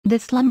The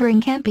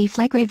slumbering Campi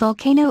Flegrei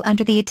volcano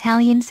under the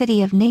Italian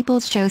city of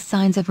Naples shows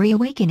signs of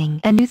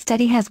reawakening. A new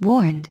study has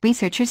warned.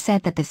 Researchers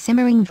said that the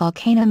simmering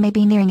volcano may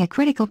be nearing a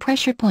critical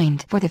pressure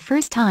point. For the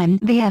first time,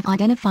 they have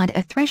identified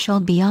a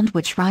threshold beyond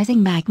which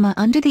rising magma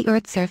under the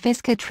Earth's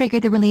surface could trigger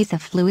the release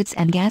of fluids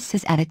and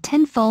gases at a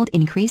tenfold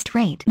increased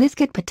rate. This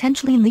could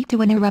potentially lead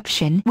to an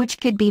eruption,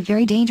 which could be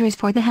very dangerous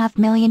for the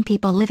 500,000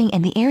 people living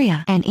in the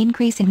area. An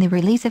increase in the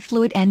release of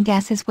fluid and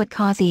gases would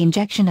cause the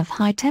injection of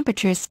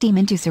high-temperature steam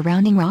into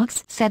surrounding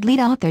rocks, said lead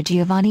author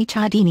Giovanni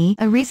Ciardini,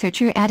 a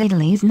researcher at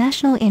Italy's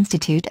National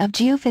Institute of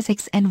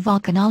Geophysics and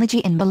Volcanology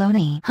in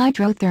Bologna.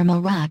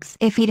 Hydrothermal rocks,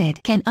 if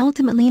heated, can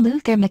ultimately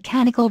lose their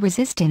mechanical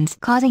resistance,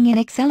 causing an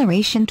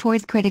acceleration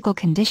towards critical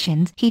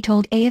conditions, he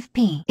told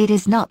AFP. It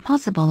is not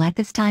possible at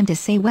this time to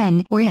say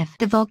when or if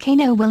the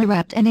volcano will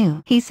erupt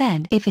anew, he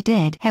said. If it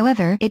did,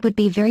 however, it would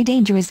be very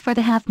dangerous for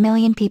the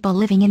 500,000 people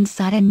living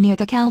inside and near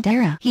the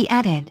caldera, he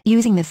added,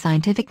 using the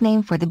scientific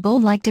name for the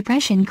bowl-like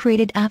depression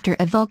created after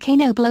a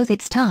volcano blows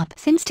its top.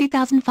 Since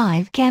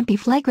 2005, Campi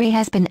Flegrei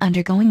has been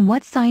undergoing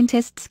what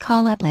scientists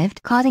call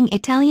uplift, causing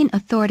Italian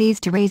authorities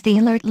to raise the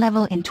alert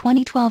level in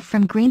 2012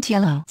 from green to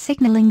yellow,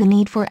 signaling the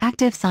need for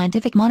active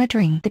scientific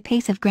monitoring. The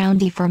pace of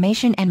ground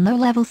deformation and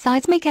low-level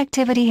seismic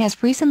activity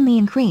has recently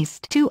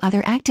increased. Two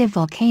other active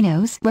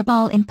volcanoes,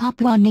 Rabaul in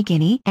Papua New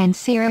Guinea and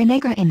Sierra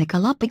Negra in the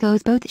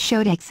Galapagos, both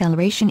showed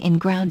acceleration in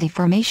ground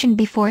deformation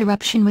before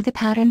eruption with a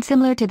pattern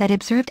similar to that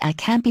observed at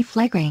Campi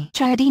Flegrei.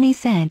 Ciardini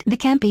said the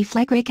Campi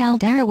Flegrei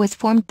caldera was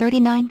formed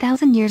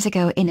 39,000 years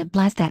ago in a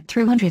blast that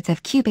threw hundreds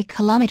of cubic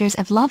kilometers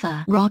of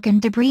lava, rock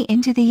and debris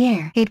into the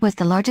air. It was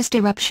the largest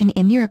eruption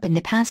in Europe in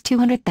the past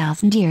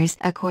 200,000 years,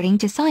 according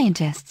to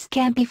scientists.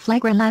 Campi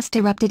Flegrei last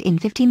erupted in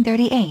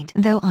 1538,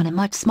 though on a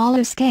much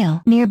smaller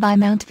scale. Nearby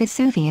Mount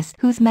Vesuvius,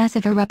 whose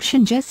massive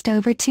eruption just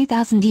over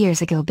 2,000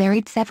 years ago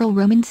buried several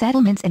Roman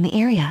settlements in the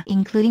area,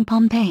 including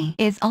Pompeii,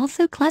 is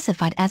also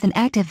classified as an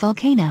active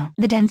volcano.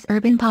 The dense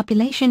urban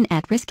population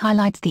at risk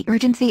highlights the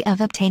urgency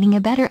of obtaining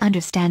a better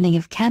understanding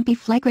of Campi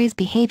Flegrei's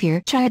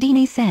behavior,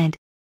 Ciardini said.